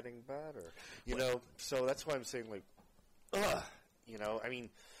not getting better. You know, so that's why I'm saying, like, you know, I mean,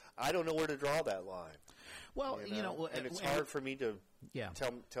 I don't know where to draw that line. Well, you know, and it's hard for me to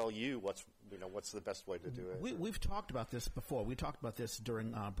tell you what's the best way to do it. We've talked about this before. We talked about this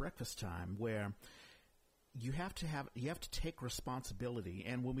during breakfast time, where you have to take responsibility.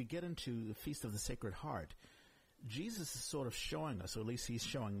 And when we get into the Feast of the Sacred Heart, Jesus is sort of showing us, or at least he's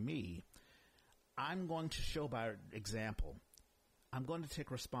showing me, I'm going to show by example. I'm going to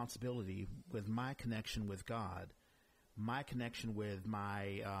take responsibility with my connection with God, my connection with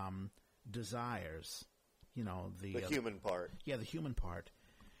my desires, you know, the human part. Yeah, the human part.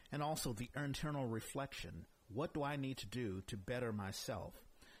 And also the internal reflection. What do I need to do to better myself?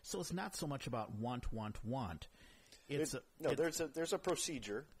 So it's not so much about want. There's a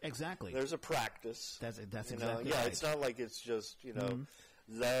procedure. Exactly. There's a practice. That's exactly Yeah, right. it's not like it's just, you know,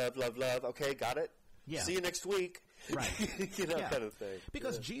 love. Okay, got it. Yeah. See you next week. Right. Kind of thing.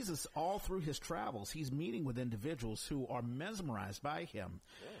 Because Jesus, all through his travels, he's meeting with individuals who are mesmerized by him,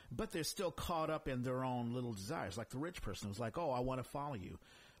 but they're still caught up in their own little desires. Like the rich person who's like, oh, I want to follow you.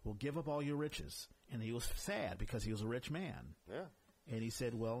 Well, give up all your riches. And he was sad because he was a rich man. Yeah. And he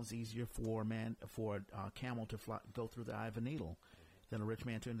said, well, it's easier for a camel to go through the eye of a needle than a rich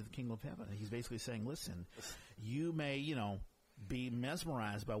man to enter the kingdom of heaven. And he's basically saying, listen, you may, you know, be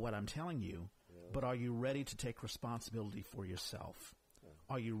mesmerized by what I'm telling you, but are you ready to take responsibility for yourself?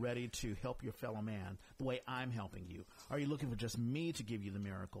 Are you ready to help your fellow man the way I'm helping you? Are you looking for just me to give you the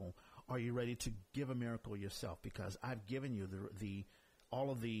miracle? Are you ready to give a miracle yourself? Because I've given you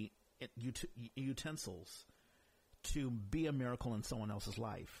all of the utensils to be a miracle in someone else's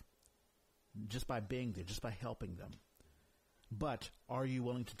life, just by being there, just by helping them. But are you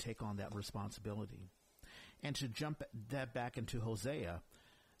willing to take on that responsibility? And to jump that back into Hosea,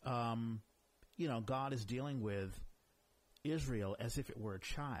 you know, God is dealing with Israel as if it were a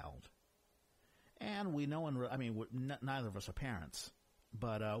child. And we know, neither of us are parents,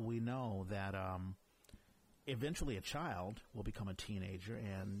 but we know that eventually a child will become a teenager,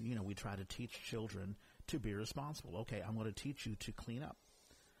 and, you know, we try to teach children to be responsible. Okay, I'm going to teach you to clean up.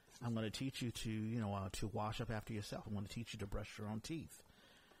 I'm going to teach you to, you know, to wash up after yourself. I'm going to teach you to brush your own teeth.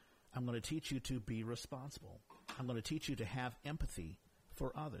 I'm going to teach you to be responsible. I'm going to teach you to have empathy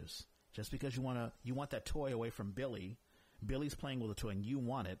for others. Just because you want that toy away from Billy, Billy's playing with a toy and you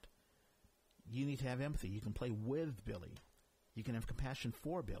want it, you need to have empathy. You can play with Billy. You can have compassion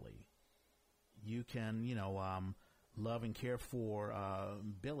for Billy. You can, you know, love and care for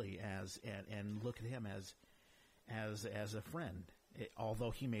Billy and look at him as a friend.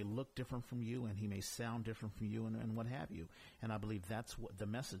 Although he may look different from you and he may sound different from you and what have you. And I believe that's what the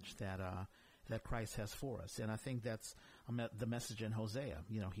message that Christ has for us. And I think that's the message in Hosea.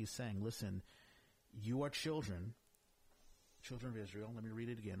 You know, he's saying, listen, you are children of Israel. Let me read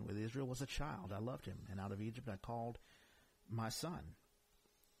it again. When Israel was a child, I loved him. And out of Egypt I called my son.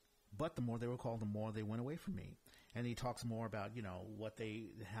 But the more they were called, the more they went away from me. And he talks more about, you know,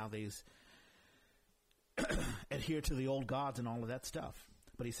 how they adhere to the old gods and all of that stuff.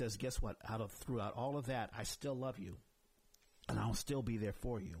 But he says, guess what? Throughout all of that, I still love you. And I'll still be there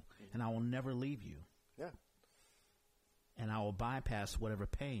for you. And I will never leave you. Yeah. And I will bypass whatever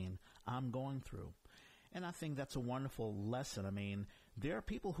pain I'm going through. And I think that's a wonderful lesson. I mean, there are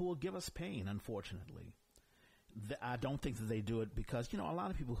people who will give us pain, unfortunately. I don't think that they do it because, you know, a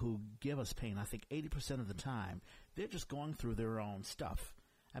lot of people who give us pain, I think 80% of the time, they're just going through their own stuff.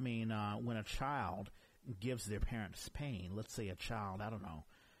 I mean, when a child gives their parents pain, let's say a child, I don't know,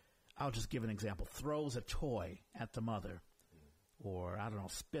 I'll just give an example, throws a toy at the mother or, I don't know,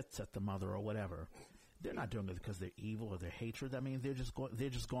 spits at the mother or whatever. They're not doing it because they're evil or they're hatred. I mean, they're just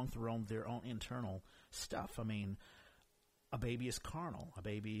going through their own internal stuff. I mean, a baby is carnal. A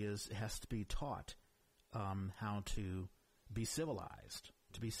baby has to be taught how to be civilized,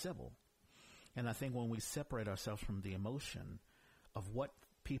 to be civil. And I think when we separate ourselves from the emotion of what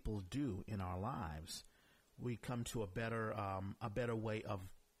people do in our lives, we come to a better way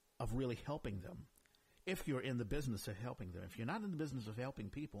of really helping them. If you're in the business of helping them, if you're not in the business of helping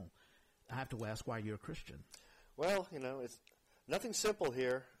people, I have to ask why you're a Christian. Well, it's nothing simple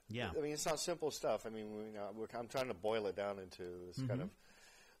here. Yeah. I mean, it's not simple stuff. I mean, I'm trying to boil it down into this kind of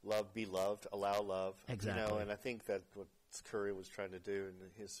love, be loved, allow love. Exactly. And I think that what Curry was trying to do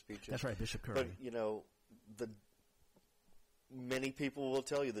in his speeches. That's right, Bishop Curry. But, many people will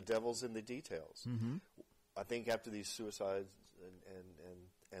tell you the devil's in the details. Mm-hmm. I think after these suicides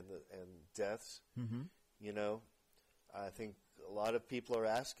and deaths, I think a lot of people are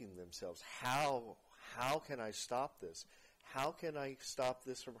asking themselves, how can I stop this? How can I stop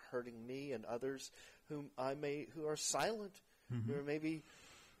this from hurting me and others who are silent, who are maybe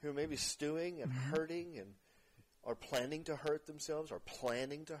stewing and hurting and are planning to hurt themselves, or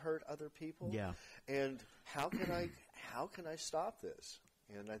planning to hurt other people? Yeah. And how can I stop this?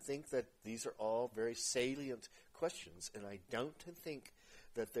 And I think that these are all very salient questions, and I don't think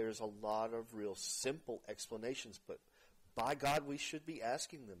that there's a lot of real simple explanations, but by God, we should be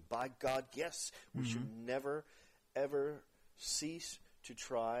asking them. By God, yes, we should never, ever cease to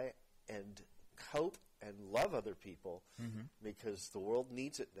try and cope and love other people, because the world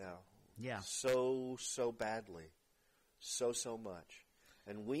needs it now. Yeah. So badly. So much.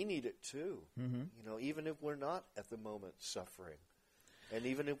 And we need it too. Even if we're not at the moment suffering. And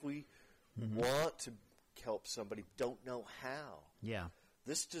even if we want to help somebody, don't know how. Yeah.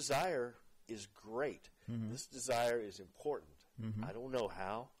 This desire is great. This desire is important. I don't know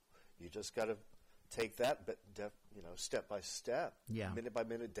how. You just got to take that, step by step, minute by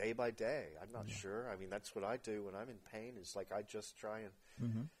minute, day by day. I'm not sure. I mean, that's what I do when I'm in pain. It's like I just try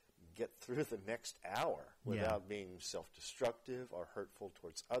and get through the next hour without being self-destructive or hurtful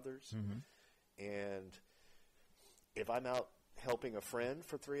towards others. And if I'm out helping a friend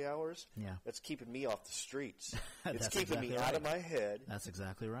for 3 hours, that's keeping me off the streets. It's keeping me out of my head. That's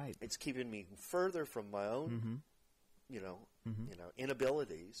exactly right. It's keeping me further from my own,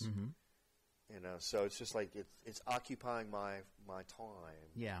 inabilities. So it's just like it's occupying my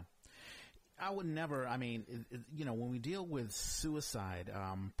time. Yeah. I would never, when we deal with suicide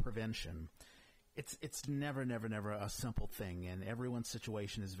prevention, it's never a simple thing, and everyone's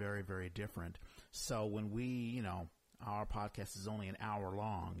situation is very, very different. So when we, our podcast is only an hour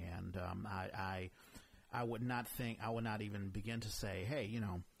long, and I would not even begin to say, hey,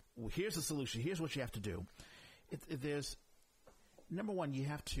 here's the solution, here's what you have to do. There's, number one, you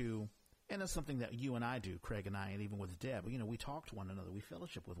have to, and that's something that you and I do, Craig and I, and even with Deb. We talk to one another. We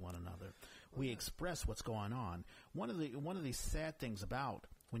fellowship with one another. We express what's going on. One of the sad things about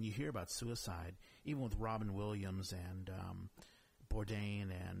when you hear about suicide, even with Robin Williams and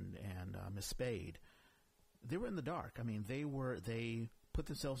Bourdain and Miss Spade, they were in the dark. I mean, they put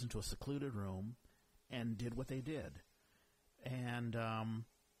themselves into a secluded room and did what they did. And I'm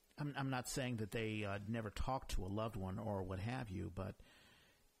not saying that they never talked to a loved one or what have you, but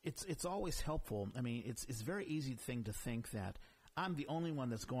it's always helpful. I mean, it's a very easy thing to think that I'm the only one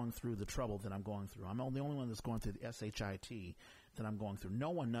that's going through the trouble that I'm going through. I'm the only one that's going through the SHIT that I'm going through. No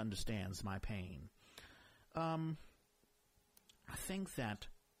one understands my pain. I think that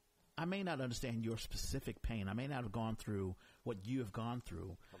I may not understand your specific pain. I may not have gone through what you have gone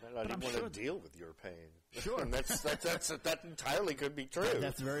through. I didn't want to deal with your pain. Sure. that entirely could be true.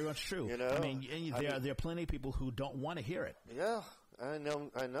 That's very much true. I mean, there are plenty of people who don't want to hear it. Yeah, I know,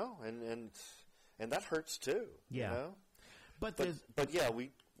 and that hurts too. Yeah. But yeah,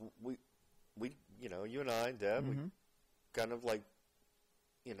 we you and I, Deb, we kind of like,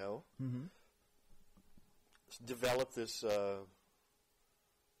 develop this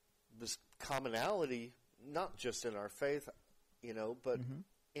this commonality, not just in our faith, but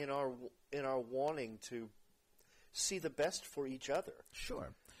in our wanting to see the best for each other.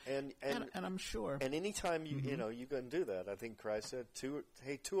 Sure. And I'm sure. And anytime you you go and do that, I think Christ said, two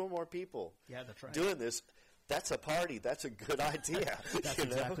or more people. Yeah, that's right. Doing this, that's a party. That's a good idea. That's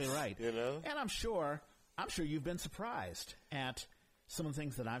exactly right. And I'm sure you've been surprised at some of the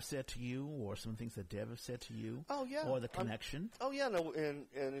things that I've said to you, or some things that Deb has said to you. Oh yeah. Or the connection. No, and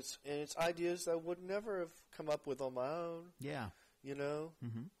it's ideas that I would never have come up with on my own. Yeah.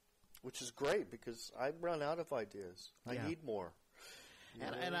 Which is great because I run out of ideas. I need more.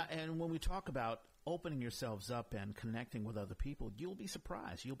 And when we talk about opening yourselves up and connecting with other people, you'll be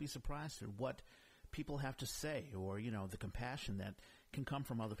surprised. You'll be surprised at what people have to say, or the compassion that can come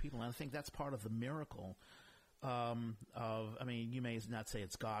from other people. And I think that's part of the miracle. You may not say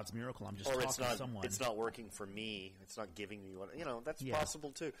it's God's miracle. I'm just talking to someone. It's not working for me. It's not giving me what that's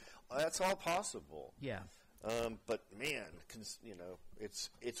possible too. That's all possible. Yeah. But man, it's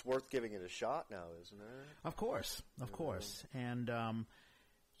worth giving it a shot now, isn't it? Of course. And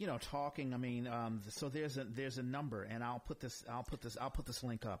talking. I mean, so there's a number, and I'll put this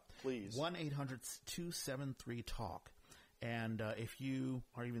link up. Please. 1-800-273-TALK. And if you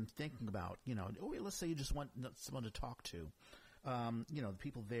are even thinking about, let's say you just want someone to talk to, the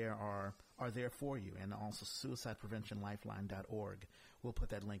people there are there for you, and also suicidepreventionlifeline.org. We'll put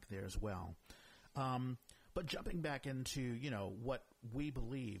that link there as well. But jumping back into, what we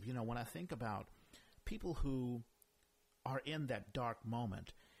believe, when I think about people who are in that dark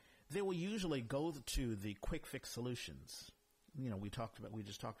moment, they will usually go to the quick fix solutions. We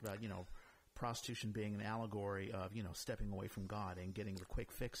just talked about, prostitution being an allegory of, stepping away from God and getting the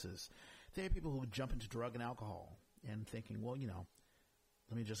quick fixes. There are people who jump into drug and alcohol and thinking, well,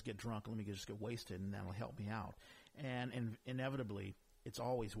 let me just get drunk, let me just get wasted, and that'll help me out. And inevitably, it's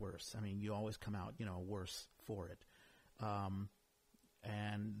always worse. I mean, you always come out, worse for it. And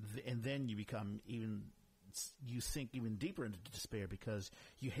then you you sink even deeper into despair because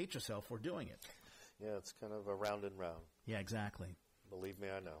you hate yourself for doing it. Yeah, it's kind of a round and round. Yeah, exactly. Believe me,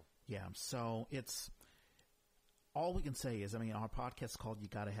 I know. Yeah, so it's all we can say is, our podcast is called You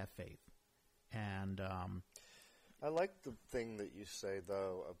Gotta Have Faith. And I like the thing that you say,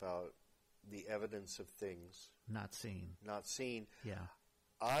 though, about the evidence of things not seen. Yeah.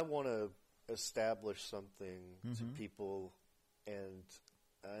 I want to establish something to people, and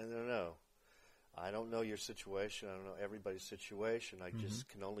I don't know. I don't know your situation. I don't know everybody's situation. I just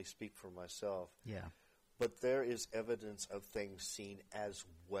can only speak for myself. Yeah. But there is evidence of things seen as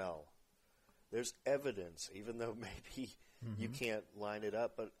well. There's evidence, even though maybe you can't line it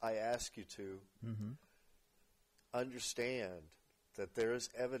up, but I ask you to understand that there is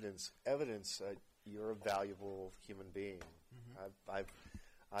evidence that you're a valuable human being.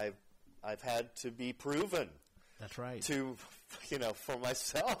 I've had to be proven. That's right. To, for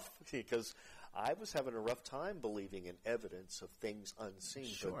myself, because I was having a rough time believing in evidence of things unseen.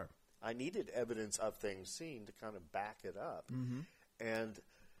 Sure. But I needed evidence of things seen to kind of back it up. And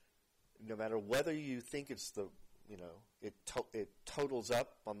no matter whether you think it's it totals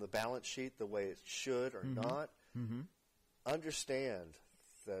up on the balance sheet the way it should or not, understand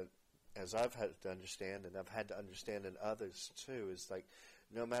that, as I've had to understand, and I've had to understand in others too, is like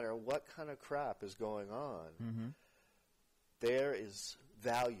no matter what kind of crap is going on, there is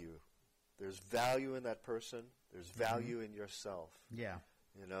value. There's value in that person. There's value in yourself. Yeah.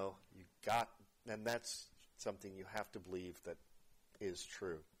 And that's something you have to believe that is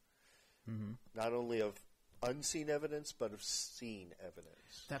true. Not only of unseen evidence, but of seen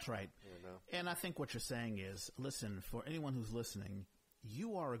evidence. That's right. And I think what you're saying is, listen, for anyone who's listening,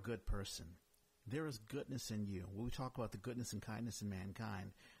 you are a good person. There is goodness in you. When we talk about the goodness and kindness in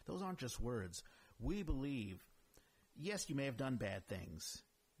mankind, those aren't just words. We believe, yes, you may have done bad things.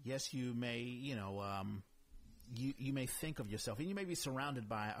 Yes, you may, you may think of yourself, and you may be surrounded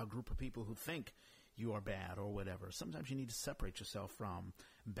by a group of people who think you are bad or whatever. Sometimes you need to separate yourself from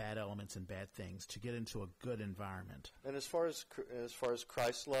bad elements and bad things to get into a good environment. And as far as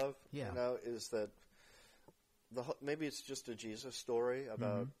Christ's love, is that maybe it's just a Jesus story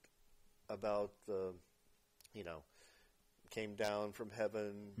about the, came down from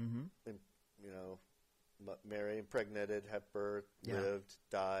heaven, and Mary impregnated, had birth, lived,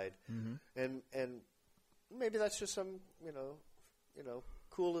 died, and maybe that's just some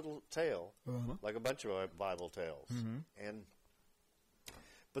cool little tale, like a bunch of Bible tales.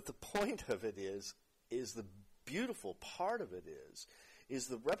 But the point of it is the beautiful part of it is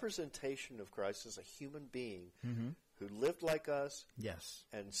the representation of Christ as a human being who lived like us,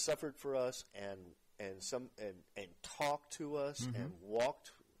 and suffered for us, and talked to us, and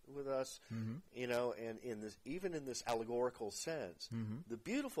walked with us, and even in this allegorical sense, the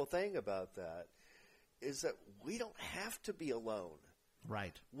beautiful thing about that is that we don't have to be alone.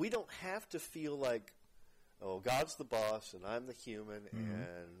 Right. We don't have to feel like, oh, God's the boss and I'm the human,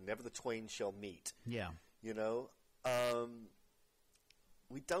 and never the twain shall meet. Yeah. We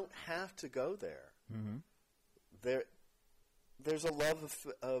don't have to go there. There's a love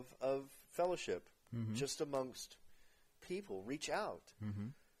of fellowship just amongst people. Reach out.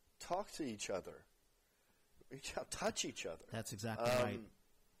 Talk to each other. Reach out. Touch each other. That's exactly right.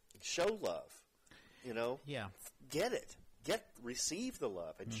 Show love. Yeah. Get it. Receive the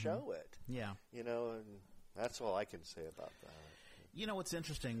love and show it. Yeah. And that's all I can say about that. What's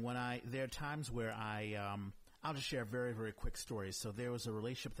interesting, there are times where I'll just share very, very quick stories. So there was a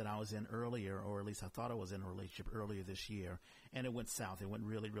relationship that I was in earlier, or at least I thought I was in a relationship earlier this year, and it went south. It went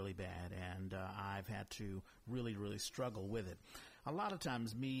really, really bad, and I've had to really, really struggle with it. a lot of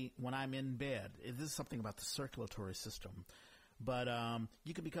times when I'm in bed, this is something about the circulatory system, but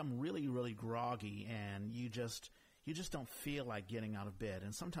you can become really, really groggy, and you just don't feel like getting out of bed.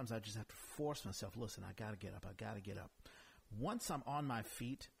 And sometimes I just have to force myself, listen, I got to get up. Once I'm on my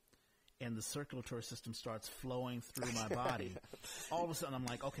feet and the circulatory system starts flowing through my body, all of a sudden I'm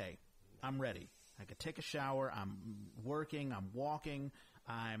like, okay, I'm ready. I could take a shower. I'm working. I'm walking.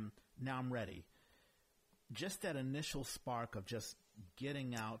 Now I'm ready. Just that initial spark of just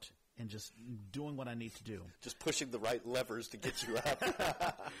getting out and just doing what I need to do. Just pushing the right levers to get you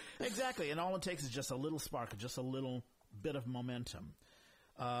out. Exactly. And all it takes is just a little spark, just a little bit of momentum.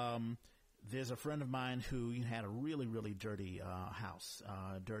 There's a friend of mine who had a really, really dirty house,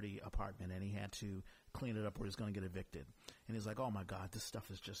 dirty apartment, and he had to clean it up or he was going to get evicted. And he's like, oh, my God, this stuff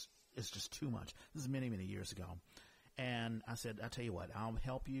is just too much. This is many, many years ago. And I said, I'll tell you what, I'll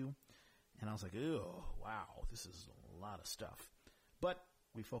help you. And I was like, oh, wow, this is a lot of stuff. But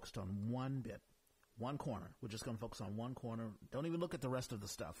we focused on one bit, one corner. We're just going to focus on one corner. Don't even look at the rest of the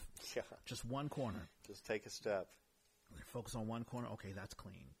stuff. Yeah. Just one corner. Just take a step. Focus on one corner. Okay, that's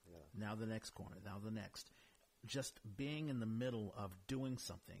clean. Yeah. Now the next corner. Now the next. Just being in the middle of doing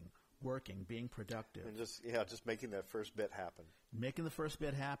something, working, being productive. And just making that first bit happen. Making the first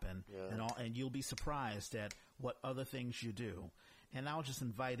bit happen, yeah. And you'll be surprised at what other things you do. And I'll just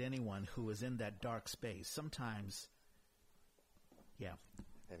invite anyone who is in that dark space. Sometimes,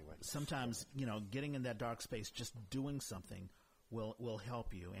 Anyway. Sometimes, getting in that dark space, just doing something will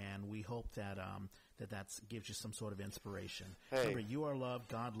help you. And we hope that that gives you some sort of inspiration. Hey. Remember, you are loved.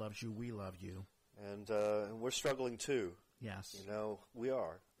 God loves you. We love you. And we're struggling too. Yes. We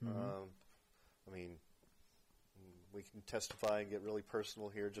are. Mm-hmm. We can testify and get really personal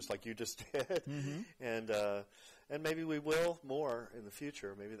here, just like you just did. Mm-hmm. And maybe we will more in the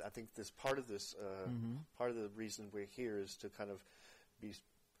future. Maybe I think part of the reason we're here is to kind of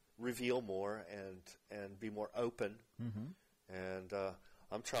reveal more and be more open. Mm-hmm. And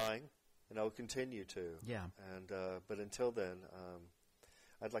I'm trying, and I will continue to. Yeah. And but until then,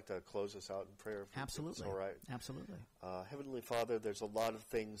 I'd like to close us out in prayer. Absolutely. It's all right. Absolutely. Heavenly Father, there's a lot of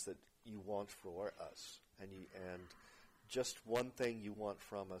things that you want for us, and just one thing you want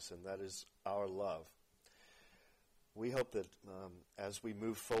from us, and that is our love. We hope that as we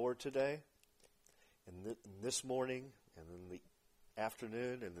move forward today, in this morning, and in the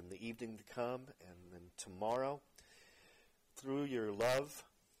afternoon, and in the evening to come, and then tomorrow, through your love,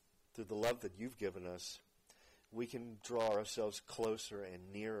 through the love that you've given us, we can draw ourselves closer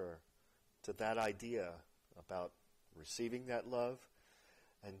and nearer to that idea about receiving that love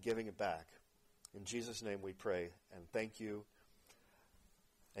and giving it back. In Jesus' name we pray and thank you.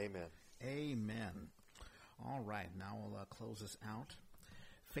 Amen. Amen. All right, now we'll close this out.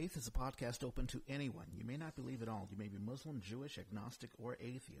 Faith is a podcast open to anyone. You may not believe at all. You may be Muslim, Jewish, agnostic, or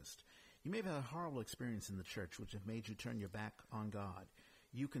atheist. You may have had a horrible experience in the church which have made you turn your back on God.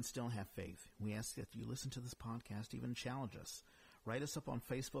 You can still have faith. We ask that you listen to this podcast, even challenge us. Write us up on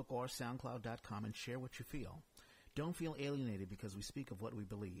Facebook or SoundCloud.com and share what you feel. Don't feel alienated because we speak of what we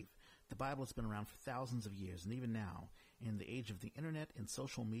believe. The Bible has been around for thousands of years, and even now, in the age of the internet and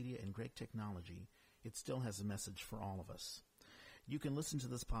social media and great technology, it still has a message for all of us. You can listen to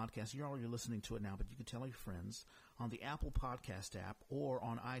this podcast. You're already listening to it now, but you can tell your friends on the Apple Podcast app or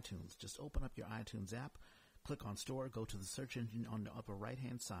on iTunes. Just open up your iTunes app, click on Store, go to the search engine on the upper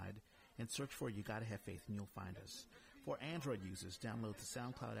right-hand side, and search for You Gotta Have Faith, and you'll find us. For Android users, download the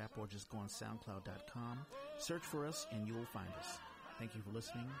SoundCloud app or just go on SoundCloud.com. Search for us, and you will find us. Thank you for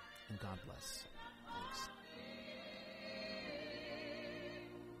listening, and God bless. Thanks.